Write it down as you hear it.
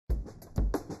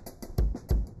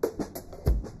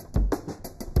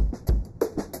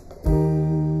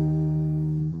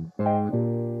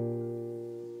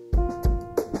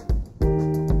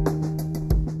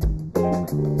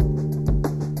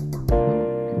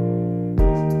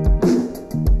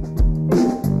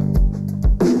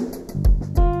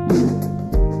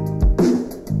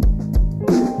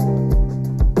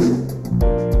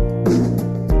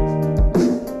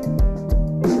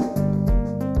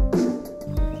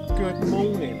Good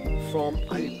morning from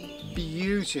a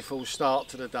beautiful start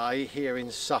to the day here in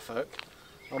Suffolk.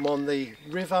 I'm on the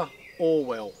River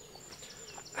Orwell,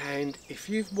 and if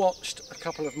you've watched a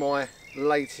couple of my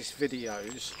latest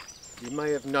videos, you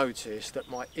may have noticed that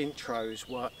my intros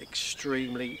were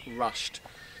extremely rushed,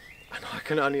 and I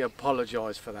can only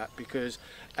apologise for that because,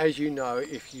 as you know,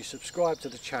 if you subscribe to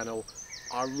the channel,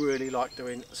 I really like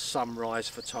doing sunrise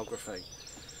photography.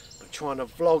 But trying to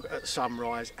vlog at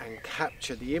sunrise and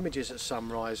capture the images at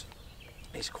sunrise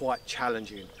is quite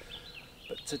challenging.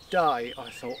 But today I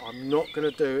thought I'm not going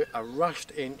to do a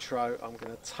rushed intro. I'm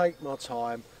going to take my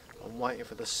time. I'm waiting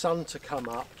for the sun to come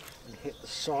up and hit the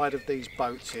side of these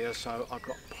boats here, so I've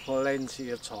got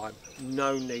plenty of time.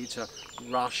 No need to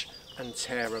rush and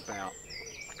tear about.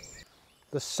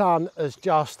 The sun has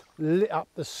just lit up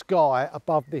the sky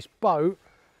above this boat,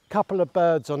 a couple of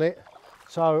birds on it,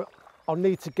 so I'll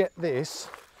need to get this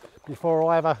before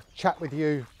I have a chat with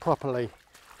you properly,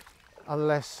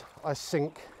 unless I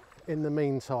sink in the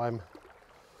meantime.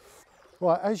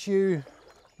 Right, as you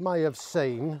may have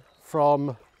seen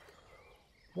from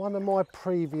one of my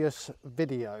previous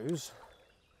videos,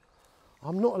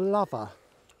 I'm not a lover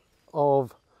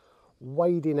of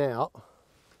wading out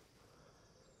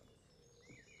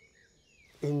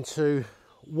into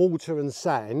water and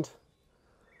sand,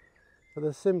 for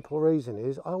the simple reason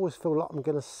is I always feel like I'm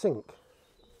going to sink.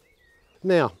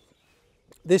 Now,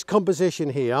 this composition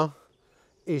here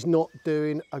is not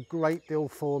doing a great deal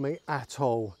for me at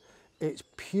all. It's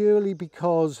purely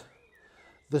because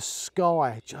the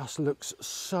sky just looks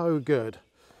so good.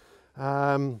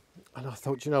 And I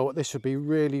thought, you know what, this would be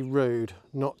really rude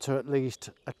not to at least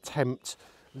attempt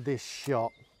this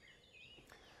shot.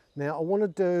 Now, I want to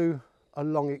do a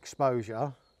long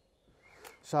exposure,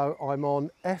 so I'm on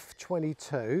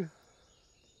f22.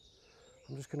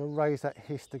 I'm just going to raise that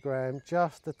histogram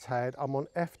just a tad. I'm on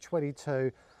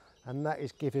f22, and that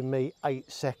is giving me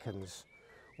 8 seconds,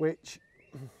 which,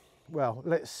 well,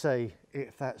 let's see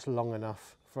if that's long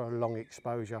enough for a long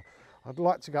exposure. I'd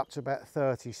like to go up to about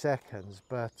 30 seconds,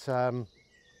 but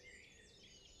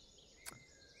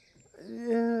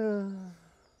yeah.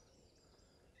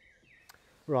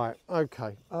 Right,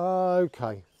 okay,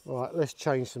 right, let's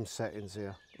change some settings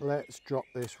here. Let's drop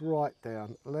this right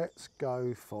down. Let's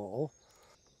go for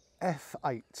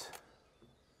F8.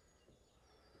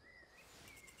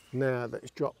 Now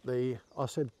let's drop the, I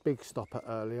said big stopper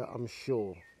earlier, I'm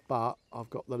sure, but I've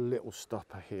got the little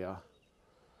stopper here.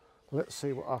 Let's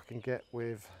see what I can get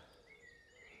with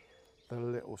the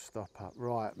little stopper.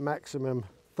 Right, maximum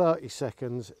 30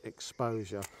 seconds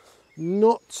exposure.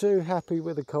 Not too happy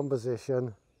with the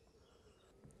composition.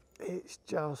 It's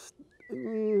just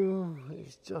in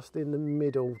the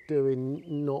middle, doing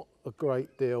not a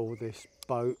great deal with this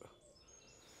boat.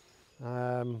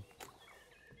 But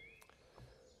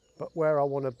where I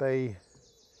want to be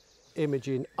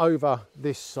imaging over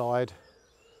this side,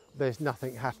 there's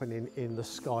nothing happening in the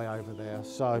sky over there,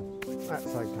 so that's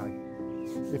okay.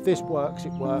 If this works,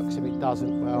 it works. If it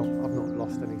doesn't, well, I've not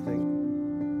lost anything.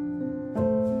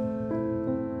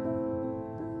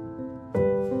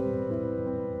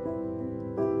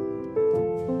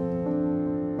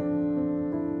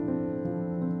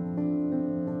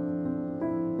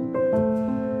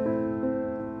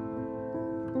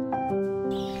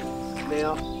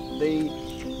 Now, the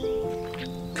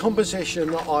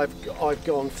composition that I've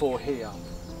gone for here,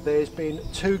 there's been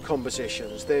two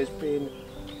compositions. There's been,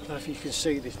 I don't know if you can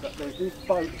see this, but there's this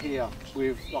boat here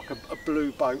with like a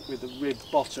blue boat with a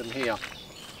ribbed bottom here,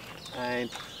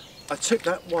 and I took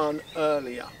that one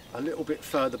earlier a little bit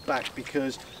further back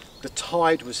because the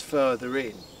tide was further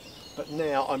in, but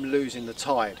now I'm losing the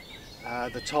tide.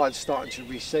 The tide's starting to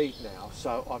recede now,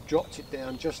 so I've dropped it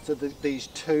down just to these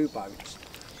two boats.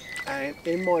 And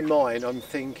in my mind I'm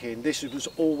thinking this was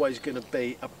always going to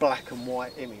be a black and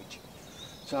white image,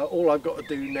 so all I've got to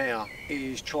do now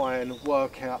is try and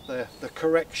work out the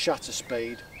correct shutter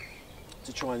speed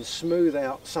to try and smooth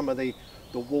out some of the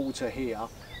water here,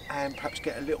 and perhaps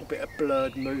get a little bit of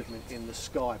blurred movement in the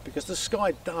sky, because the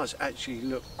sky does actually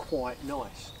look quite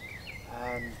nice.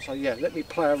 So yeah, let me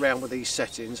play around with these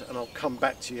settings and I'll come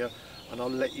back to you and I'll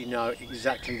let you know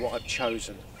exactly what I've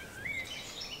chosen.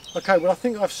 Okay, well, I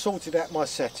think I've sorted out my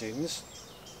settings.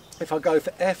 If I go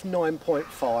for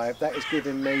f9.5, that is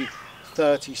giving me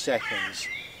 30 seconds,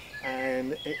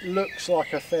 and it looks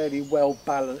like a fairly well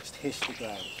balanced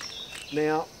histogram.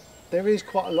 Now, there is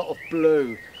quite a lot of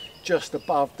blue just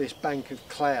above this bank of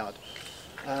cloud,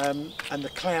 and the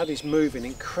cloud is moving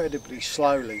incredibly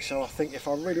slowly, so I think if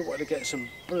I really wanted to get some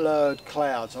blurred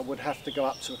clouds, I would have to go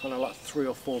up to kind of like 3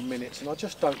 or 4 minutes, and I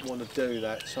just don't want to do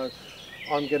that. So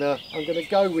I'm gonna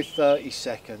go with 30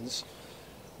 seconds.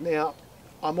 Now,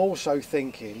 I'm also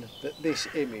thinking that this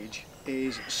image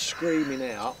is screaming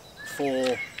out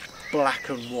for black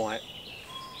and white,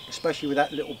 especially with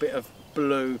that little bit of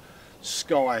blue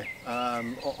sky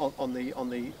on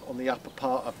the upper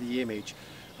part of the image.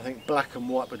 I think black and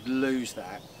white would lose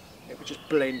that. It would just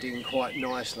blend in quite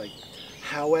nicely.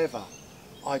 However,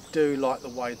 I do like the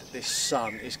way that this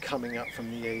sun is coming up from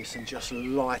the east and just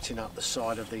lighting up the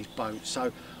side of these boats.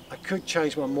 So I could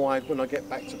change my mind when I get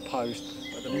back to post.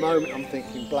 At the moment I'm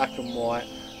thinking black and white,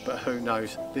 but who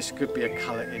knows, this could be a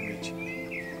colour image.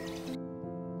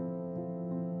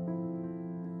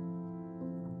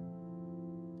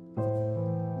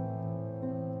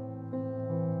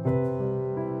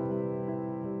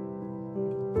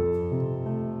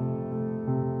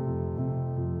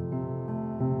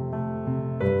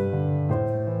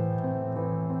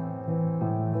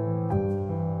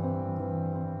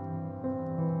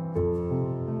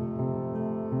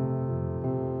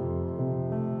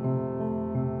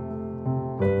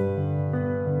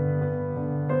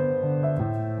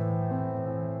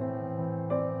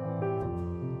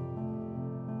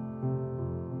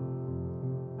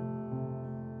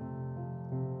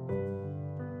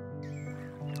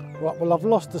 Right, well, I've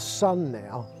lost the sun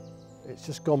now. It's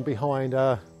just gone behind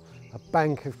a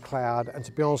bank of cloud, and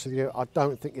to be honest with you, I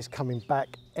don't think it's coming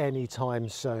back anytime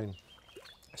soon.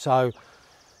 So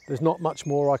there's not much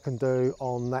more I can do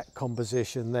on that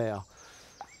composition there.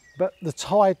 But the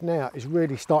tide now is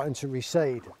really starting to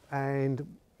recede,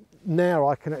 and now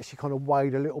I can actually kind of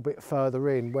wade a little bit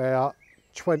further in, where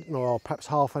 20 or perhaps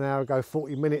half an hour ago,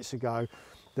 40 minutes ago,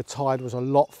 the tide was a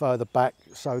lot further back,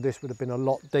 so this would have been a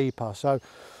lot deeper. So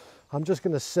I'm just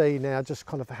going to see now, just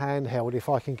kind of handheld, if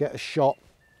I can get a shot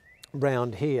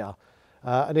round here,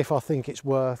 and if I think it's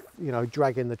worth, you know,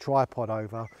 dragging the tripod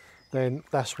over, then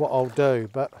that's what I'll do.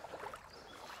 But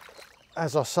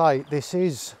as I say, this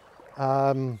is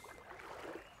a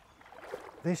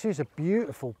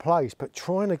beautiful place, but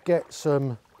trying to get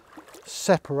some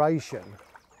separation,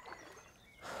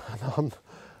 and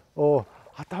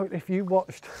I don't, if you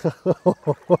watched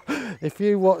if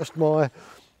you watched my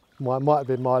might have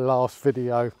been my last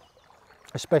video,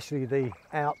 especially the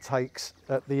outtakes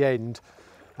at the end,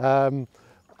 I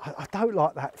don't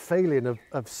like that feeling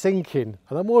of sinking,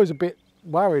 and I'm always a bit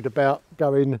worried about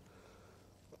going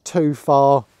too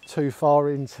far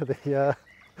into the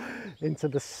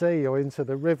sea or into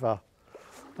the river.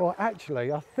 Well,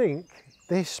 actually, I think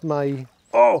this may,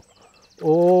 oh,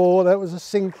 that was a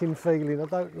sinking feeling. I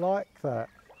don't like that.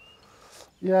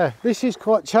 Yeah, this is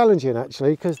quite challenging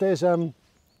actually, because there's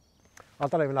I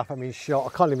don't even know if I'm in shot, I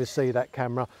can't even see that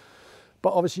camera.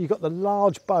 But obviously you've got the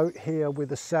large boat here with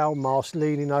the sail mast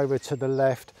leaning over to the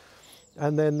left.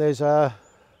 And then there's a,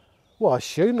 well, I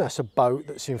assume that's a boat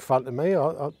that's in front of me.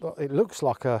 It looks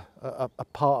like a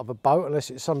part of a boat,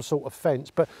 unless it's some sort of fence.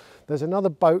 But there's another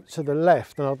boat to the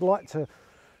left, and I'd like to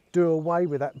do away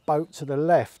with that boat to the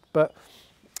left. But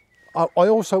I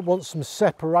also want some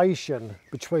separation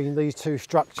between these two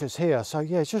structures here. So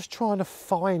yeah, just trying to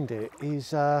find it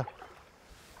is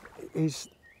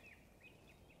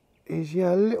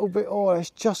yeah, a little bit, oh,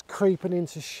 it's just creeping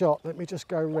into shot. Let me just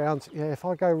go round, yeah, if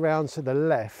I go round to the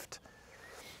left,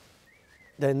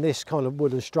 then this kind of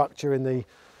wooden structure in the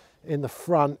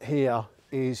front here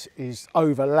is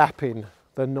overlapping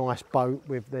the nice boat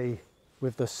with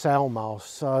the sail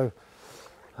mast. So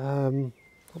how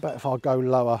about if I go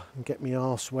lower and get my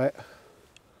arse wet?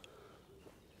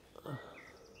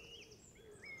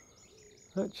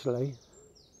 Actually,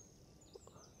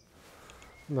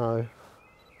 no.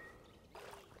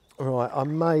 Right,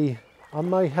 I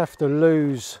may have to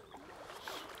lose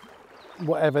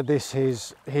whatever this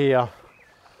is here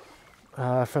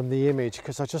from the image,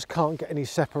 because I just can't get any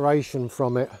separation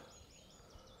from it.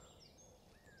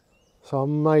 So I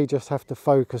may just have to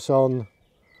focus on,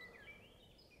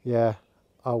 yeah,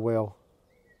 I will.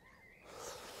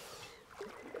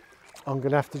 I'm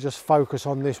going to have to just focus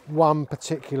on this one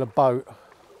particular boat.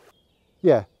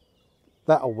 Yeah,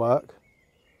 that'll work.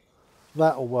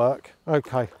 That'll work.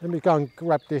 Okay, let me go and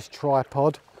grab this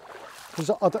tripod.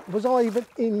 Was I even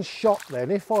in shot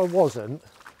then? If I wasn't,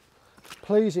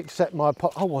 please accept my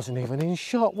I wasn't even in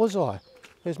shot, was I?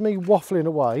 There's me waffling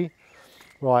away.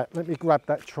 Right, let me grab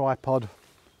that tripod.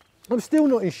 I'm still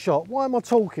not in shot. Why am I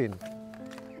talking?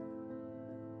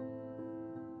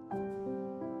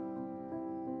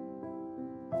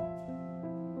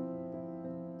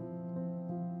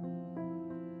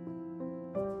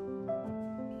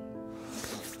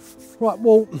 Right,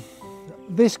 well,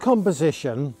 this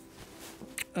composition,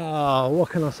 what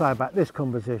can I say about this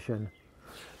composition?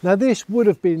 Now this would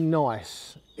have been nice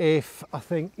if I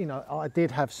think, you know, I did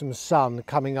have some sun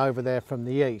coming over there from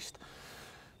the east,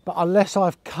 but unless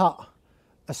I've cut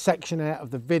a section out of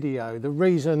the video, the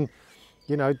reason,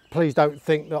 you know, please don't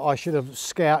think that I should have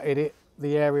scouted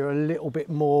the area a little bit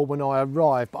more when I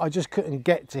arrived, but I just couldn't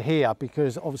get to here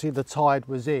because obviously the tide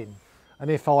was in.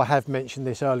 And if I have mentioned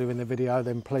this earlier in the video,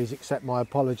 then please accept my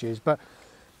apologies. But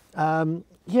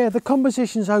yeah, the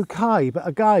composition's okay, but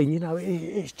again, you know,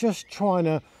 it's just trying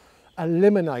to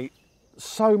eliminate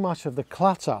so much of the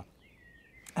clutter.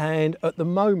 And at the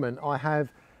moment I have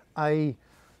I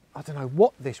don't know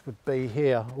what this would be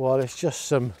here. Well, it's just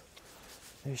some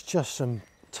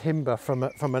timber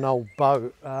from an old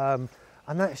boat,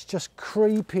 and that's just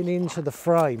creeping into the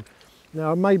frame.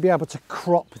 Now I may be able to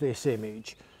crop this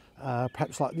image,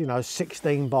 perhaps like, you know,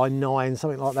 16 by 9,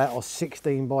 something like that, or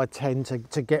 16 by 10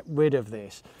 to get rid of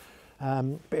this.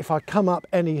 But if I come up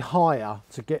any higher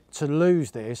to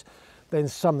lose this, then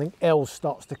something else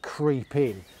starts to creep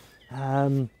in.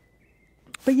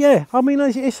 But yeah, I mean,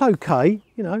 it's okay,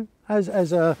 you know,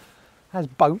 as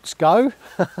boats go.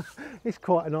 It's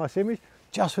quite a nice image.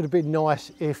 Just would have been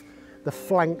nice if the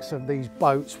flanks of these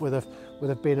boats would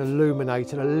have been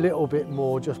illuminated a little bit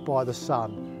more just by the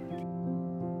sun.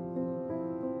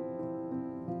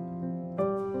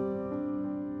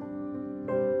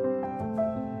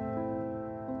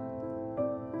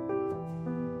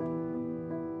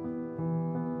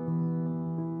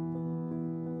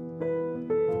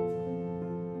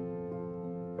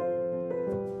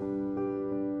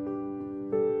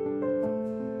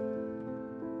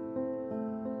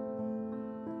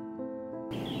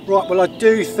 Right, well, I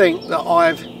do think that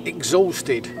I've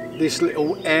exhausted this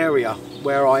little area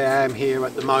where I am here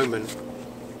at the moment.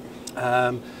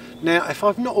 Now, if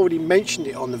I've not already mentioned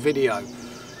it on the video,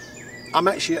 I'm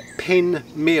actually at Pin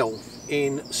Mill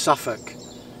in Suffolk,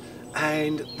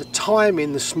 and the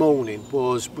timing this morning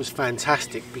was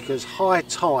fantastic because high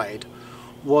tide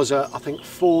was at, I think,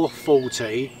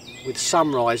 4:40 with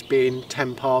sunrise being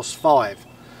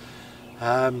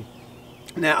 5:10.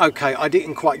 Now, okay, I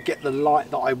didn't quite get the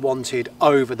light that I wanted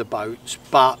over the boats,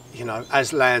 but, you know,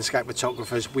 as landscape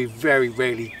photographers, we very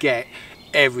rarely get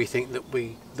everything that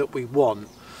we want.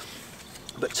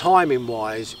 But timing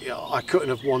wise, I couldn't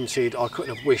have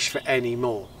wished for any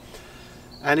more.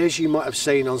 And as you might have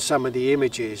seen on some of the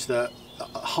images, that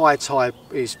high tide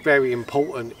is very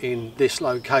important in this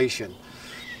location.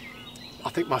 I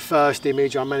think my first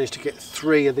image, I managed to get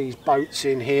 3 of these boats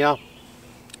in here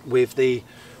with the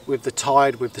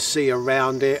tide, with the sea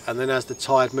around it, and then as the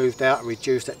tide moved out, I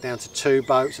reduced that down to 2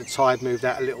 boats. The tide moved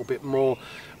out a little bit more,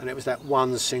 and it was that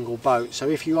one single boat. So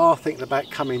if you are thinking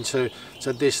about coming to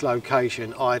this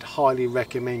location, I'd highly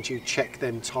recommend you check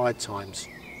them tide times.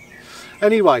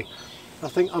 Anyway, I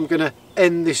think I'm going to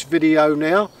end this video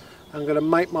now. I'm going to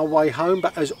make my way home,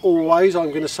 but as always, I'm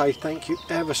going to say thank you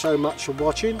ever so much for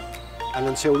watching, and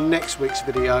until next week's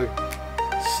video,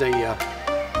 see ya.